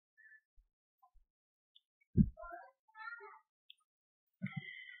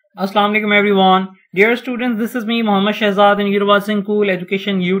Assalamu alaikum everyone. Dear students, this is me Mohammad Shahzad and you're watching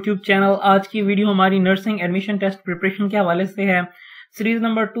CoolEducation YouTube channel. आज की video हमारी nursing admission test preparation के हवाले से है। सीरीज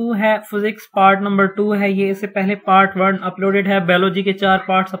नंबर 2 है, फिजिक्स पार्ट नंबर 2 है। ये इससे पहले पार्ट 1 अपलोडेड है, बायोलॉजी के 4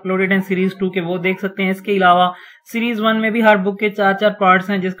 पार्ट्स अपलोडेड हैं सीरीज 2 के, वो देख सकते हैं। इसके अलावा सीरीज 1 में भी हर बुक के 4 पार्ट्स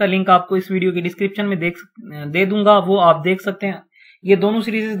हैं, जिसका लिंक आपको इस वीडियो की डिस्क्रिप्शन में दे दूंगा, वो आप देख सकते हैं। ये दोनों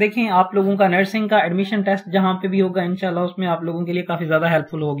सीरीज देखें, आप लोगों का नर्सिंग का एडमिशन टेस्ट जहां पे भी होगा इंशाल्लाह उसमें आप लोगों के लिए काफी ज्यादा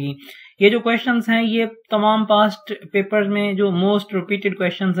हेल्पफुल होगी। ये जो क्वेश्चंस हैं ये तमाम पास्ट पेपर्स में जो मोस्ट रिपीटेड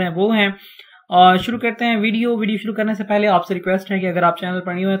क्वेश्चंस हैं वो हैं। और शुरू करते हैं वीडियो शुरू करने से पहले आपसे रिक्वेस्ट है कि अगर आप चैनल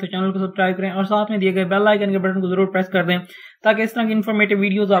पर नए हो तो चैनल को सब्सक्राइब करें और साथ में दिए गए बेल आइकन के बटन को जरूर प्रेस कर दें ताकि इस तरह की इन्फॉर्मेटिव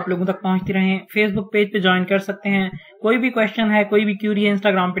वीडियोस आप लोगों तक पहुंचती रहें। फेसबुक पेज पे ज्वाइन कर सकते हैं, कोई भी क्वेश्चन है, कोई भी क्यूरी है,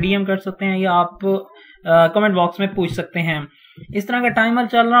 इंस्टाग्राम पे डीएम कर सकते हैं या आप कमेंट बॉक्स में पूछ सकते हैं। इस तरह का टाइमर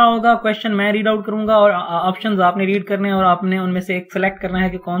चल रहा होगा, क्वेश्चन मैं रीड आउट करूंगा और ऑप्शंस आपने रीड करने हैं और आपने उनमें से एक सिलेक्ट करना है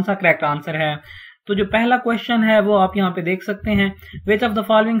कि कौन सा करेक्ट आंसर है। तो जो पहला क्वेश्चन है वो आप यहाँ पे देख सकते हैं, which of the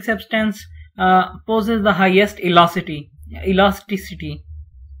following substance poses the highest elasticity.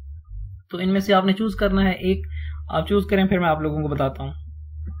 तो इनमें से आपने चूज करना है, एक आप चूज करें फिर मैं आप लोगों को बताता हूं।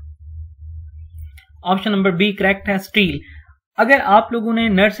 ऑप्शन नंबर बी करेक्ट है, स्टील। अगर आप लोगों ने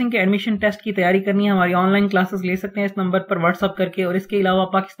नर्सिंग के एडमिशन टेस्ट की तैयारी करनी है, हमारी ऑनलाइन क्लासेस ले सकते हैं इस नंबर पर व्हाट्सअप करके। और इसके अलावा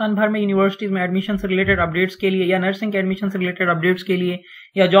पाकिस्तान भर में यूनिवर्सिटीज में एडमिशन से रिलेटेड अपडेट्स के लिए या नर्सिंग के एडमिशन से रिलेटेड अपडेट्स के लिए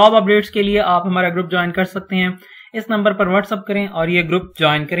या जॉब अपडेट्स के लिए आप हमारा ग्रुप ज्वाइन कर सकते हैं। इस नंबर पर व्हाट्सअप करें और ये ग्रुप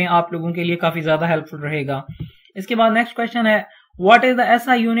ज्वाइन करें, आप लोगों के लिए काफी ज्यादा हेल्पफुल रहेगा। इसके बाद नेक्स्ट क्वेश्चन है, what is the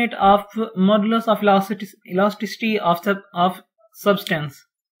SI unit of modulus of elasticity of substance.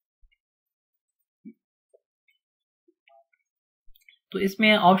 तो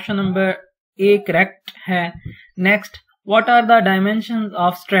इसमें ऑप्शन नंबर ए करेक्ट है। Next, what are the dimensions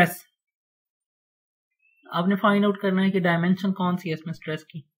of stress. आपने फाइंड आउट करना है कि डायमेंशन कौन सी है इसमें स्ट्रेस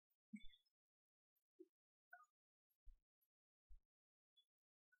की।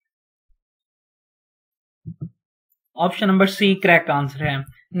 Option number C correct answer है।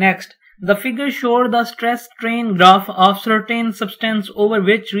 Next, the figure showed the stress strain graph of certain substance over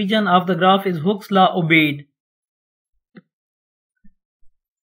which region of the graph is Hooke's law obeyed.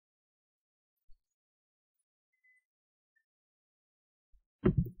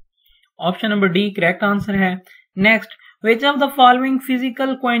 Option number D correct answer है। Next, which of the following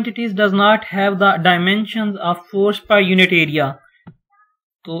physical quantities does not have the dimensions of force per unit area.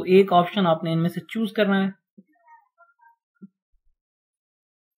 तो एक option आपने इनमें से choose करना है।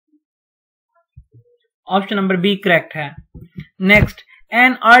 Option number B correct है। Next,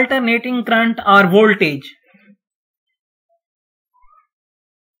 N alternating current और वोल्टेज।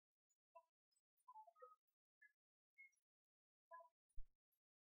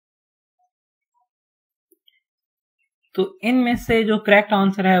 तो इनमें से जो करेक्ट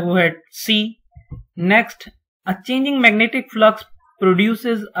आंसर है वो है सी। नेक्स्ट, अ changing magnetic flux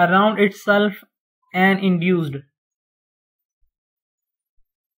produces around itself N induced.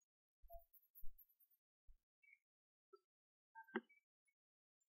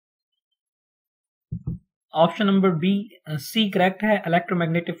 Option number B C correct है,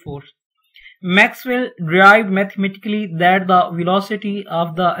 electromagnetic force. Maxwell derived mathematically that the velocity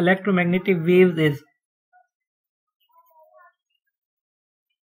of the electromagnetic waves is।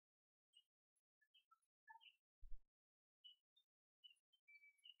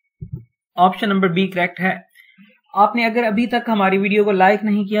 Option number B correct है। आपने अगर अभी तक हमारी video को like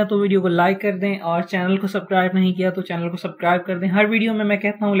नहीं किया तो वीडियो को लाइक कर दें और चैनल को सब्सक्राइब नहीं किया तो चैनल को सब्सक्राइब कर दें। हर वीडियो में मैं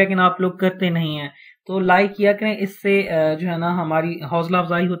कहता हूं लेकिन आप लोग करते नहीं हैं, तो लाइक किया करें। इससे जो है ना हमारी हौसला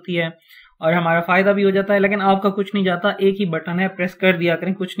अफजाई होती है और हमारा फायदा भी हो जाता है। लेकिन आपका कुछ नहीं जाता, एक ही बटन है, प्रेस कर दिया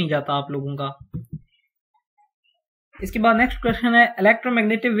करें, कुछ नहीं जाता आप लोगों का। इसके बाद नेक्स्ट क्वेश्चन है,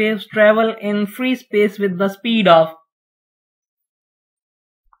 electromagnetic waves travel in free space with the speed of.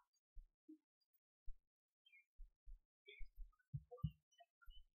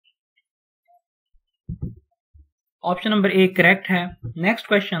 Option number A correct है। Next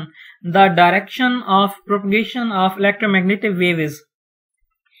question, the direction of propagation of electromagnetic wave is.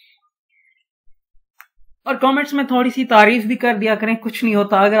 और कमेंट्स में थोड़ी सी तारीफ भी कर दिया करें, कुछ नहीं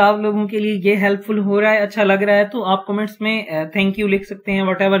होता। अगर आप लोगों के लिए ये हेल्पफुल हो रहा है, अच्छा लग रहा है, तो आप कमेंट्स में थैंक यू लिख सकते हैं।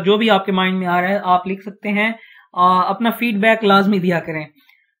 व्हाटएवर जो भी आपके माइंड में आ रहा है आप लिख सकते हैं। अपना फीडबैक लाजमी दिया करें।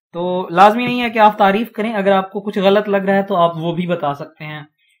 तो लाजमी नहीं है कि आप तारीफ करें, अगर आपको कुछ गलत लग रहा है तो आप वो भी बता सकते हैं।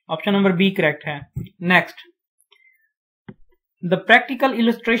 ऑप्शन नंबर बी करेक्ट है। Next, the practical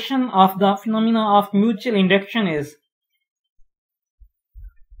illustration of the phenomena of mutual induction is।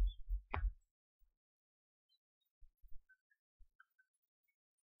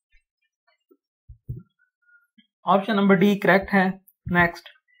 Option number D correct है। Next,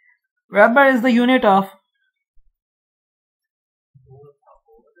 Weber is the unit of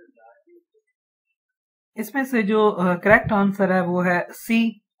इसमें से जो करेक्ट आंसर है वो है सी.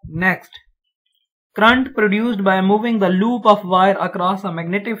 Next, current produced by moving the loop of wire across a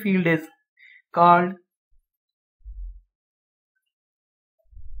magnetic field is called.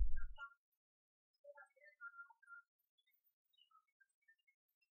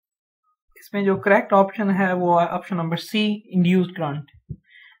 इसमें जो correct option है वो है option number C, induced current.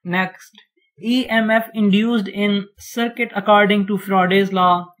 Next, EMF induced in circuit according to Faraday's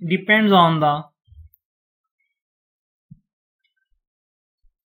law depends on the.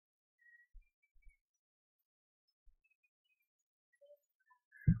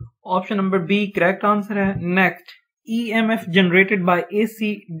 Option number B correct answer है. Next, EMF generated by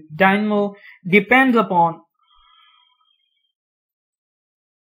AC dynamo depends upon.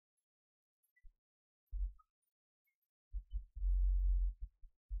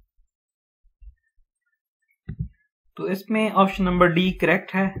 तो इसमें option number D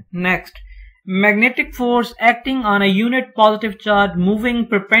correct है. Next, magnetic force acting on a unit positive charge moving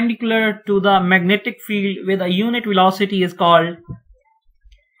perpendicular to the magnetic field with a unit velocity is called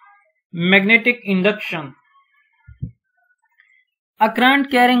magnetic induction. A current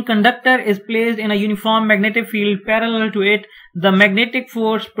carrying conductor is placed in a uniform magnetic field parallel to it. The magnetic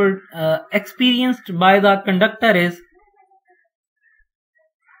force experienced by the conductor is.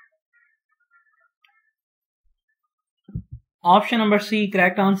 Option number C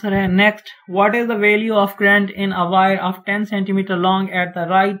correct answer है. Next, what is the value of current in a wire of 10 cm long at the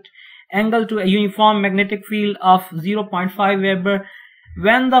right angle to a uniform magnetic field of 0.5 Weber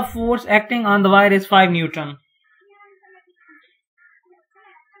when the force acting on the wire is 5 Newton?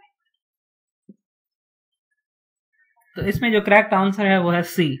 तो इसमें जो correct answer है वो है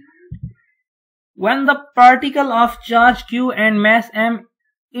सी. When the particle of charge Q and mass M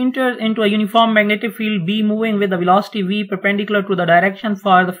enters into a uniform magnetic field B moving with the velocity V perpendicular to the direction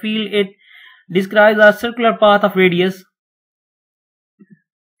for the field, it describes a circular path of radius.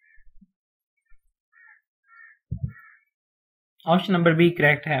 Option number B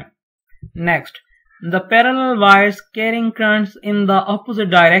correct है. Next, the parallel wires carrying currents in the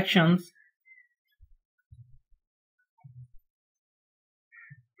opposite directions.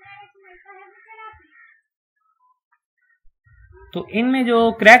 तो इनमें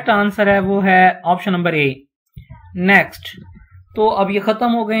जो correct answer है वो है option number A. Next, तो अब ये खत्म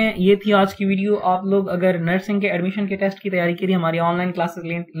हो गए हैं. ये थी आज की वीडियो. आप लोग अगर नर्सिंग के एडमिशन के टेस्ट की तैयारी के लिए हमारी ऑनलाइन क्लासेस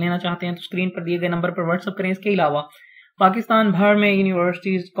लेना चाहते हैं तो स्क्रीन पर दिए गए नंबर पर व्हाट्सएप करें. इसके अलावा पाकिस्तान भर में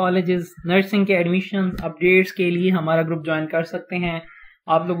यूनिवर्सिटीज, कॉलेजेस, नर्सिंग के एडमिशन अपडेट्स के लिए हमारा ग्रुप ज्वाइन कर सकते हैं.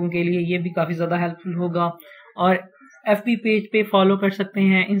 आप लोगों के लिए ये भी काफ़ी ज़्यादा हेल्पफुल होगा. और FB पेज पे फॉलो कर सकते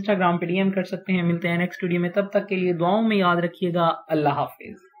हैं, इंस्टाग्राम पे DM कर सकते हैं. मिलते हैं नेक्स्ट वीडियो में. तब तक के लिए दुआओं में याद रखिएगा. अल्लाह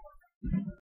हाफिज.